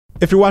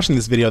If you're watching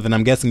this video, then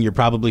I'm guessing you're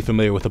probably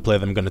familiar with the play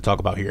that I'm going to talk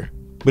about here.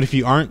 But if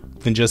you aren't,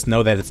 then just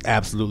know that it's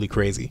absolutely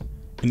crazy.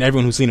 And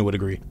everyone who's seen it would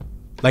agree.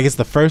 Like, it's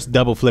the first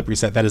double flip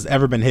reset that has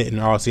ever been hit in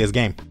an RLCS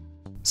game.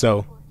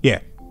 So, yeah,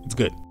 it's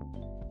good.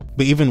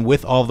 But even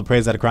with all of the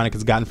praise that AcroniK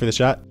has gotten for the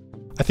shot,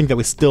 I think that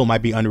we still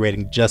might be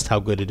underrating just how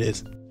good it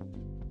is.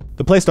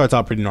 The play starts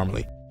out pretty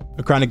normally.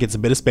 AcroniK gets a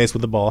bit of space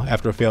with the ball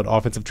after a failed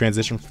offensive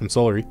transition from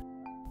Solary,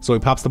 so he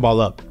pops the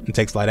ball up and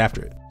takes flight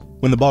after it.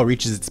 When the ball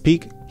reaches its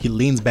peak, he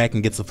leans back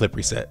and gets the flip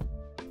reset.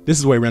 This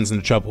is where he runs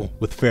into trouble,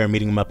 with Fair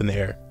meeting him up in the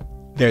air.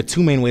 There are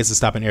two main ways to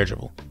stop an air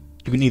dribble.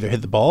 You can either hit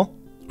the ball,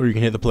 or you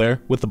can hit the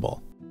player with the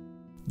ball.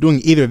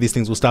 Doing either of these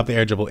things will stop the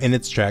air dribble in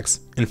its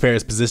tracks, and Fair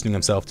is positioning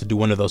himself to do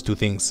one of those two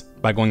things,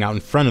 by going out in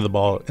front of the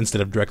ball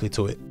instead of directly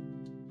to it.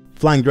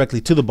 Flying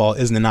directly to the ball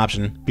isn't an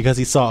option because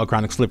he saw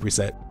AcroniK's flip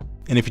reset,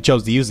 and if he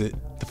chose to use it,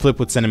 the flip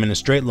would send him in a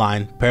straight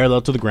line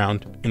parallel to the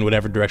ground in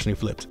whatever direction he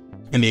flipped,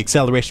 and the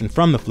acceleration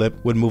from the flip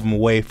would move him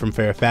away from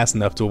Fair fast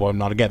enough to avoid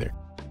him altogether.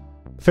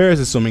 Fair is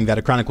assuming that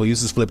AcroniK will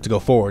use his flip to go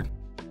forward,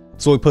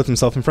 so he puts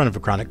himself in front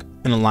of AcroniK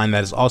in a line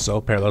that is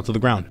also parallel to the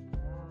ground,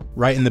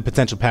 right in the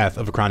potential path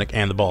of AcroniK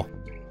and the ball.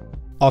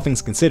 All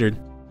things considered,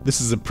 this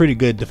is a pretty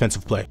good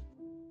defensive play.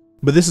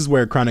 But this is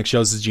where AcroniK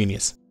shows his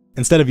genius.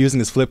 Instead of using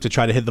his flip to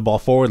try to hit the ball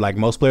forward like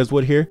most players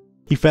would here,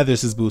 he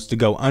feathers his boost to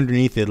go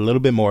underneath it a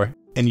little bit more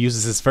and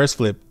uses his first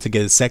flip to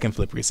get his second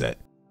flip reset.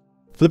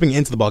 Flipping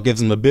into the ball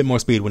gives him a bit more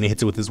speed when he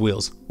hits it with his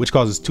wheels, which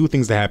causes two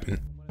things to happen.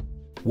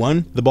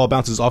 One, the ball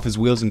bounces off his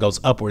wheels and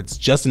goes upwards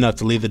just enough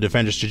to leave the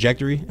defender's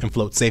trajectory and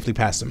float safely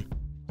past him.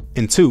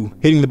 And two,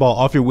 hitting the ball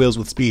off your wheels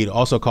with speed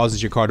also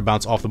causes your car to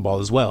bounce off the ball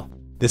as well.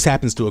 This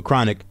happens to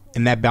AcroniK,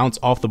 and that bounce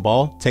off the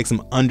ball takes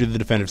him under the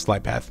defender's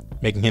flight path,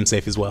 making him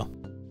safe as well.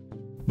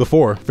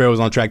 Before, Fair was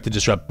on track to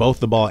disrupt both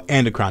the ball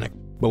and AcroniK,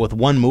 but with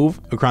one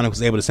move, AcroniK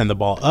was able to send the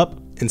ball up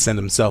and send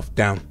himself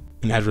down,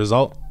 and as a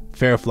result,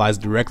 Fair flies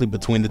directly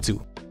between the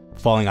two,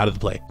 falling out of the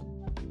play.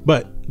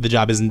 But the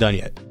job isn't done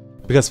yet,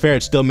 because Fair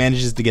still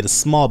manages to get a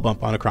small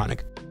bump on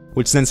AcroniK,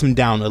 which sends him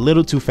down a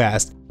little too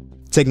fast,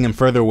 taking him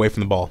further away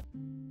from the ball.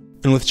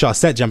 And with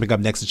shoutout jumping up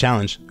next to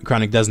challenge,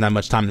 AcroniK doesn't have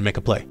much time to make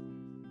a play.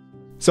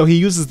 So he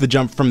uses the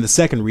jump from the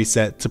second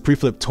reset to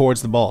pre-flip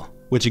towards the ball,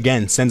 which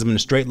again sends him in a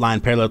straight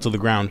line parallel to the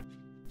ground,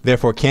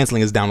 therefore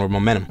canceling his downward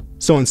momentum.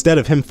 So instead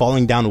of him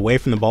falling down away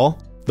from the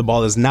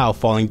ball is now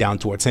falling down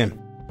towards him.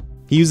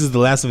 He uses the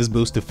last of his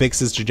boost to fix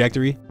his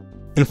trajectory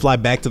and fly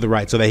back to the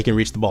right so that he can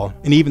reach the ball,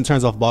 and he even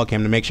turns off ball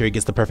cam to make sure he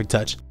gets the perfect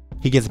touch.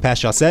 He gets it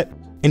past shoutout,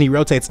 and he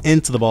rotates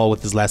into the ball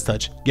with his last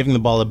touch, giving the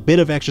ball a bit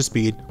of extra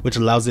speed, which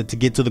allows it to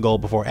get to the goal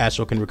before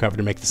Astro can recover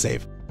to make the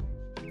save.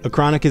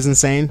 AcroniK is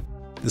insane,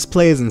 this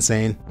play is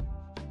insane,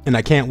 and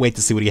I can't wait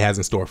to see what he has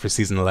in store for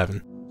Season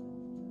 11.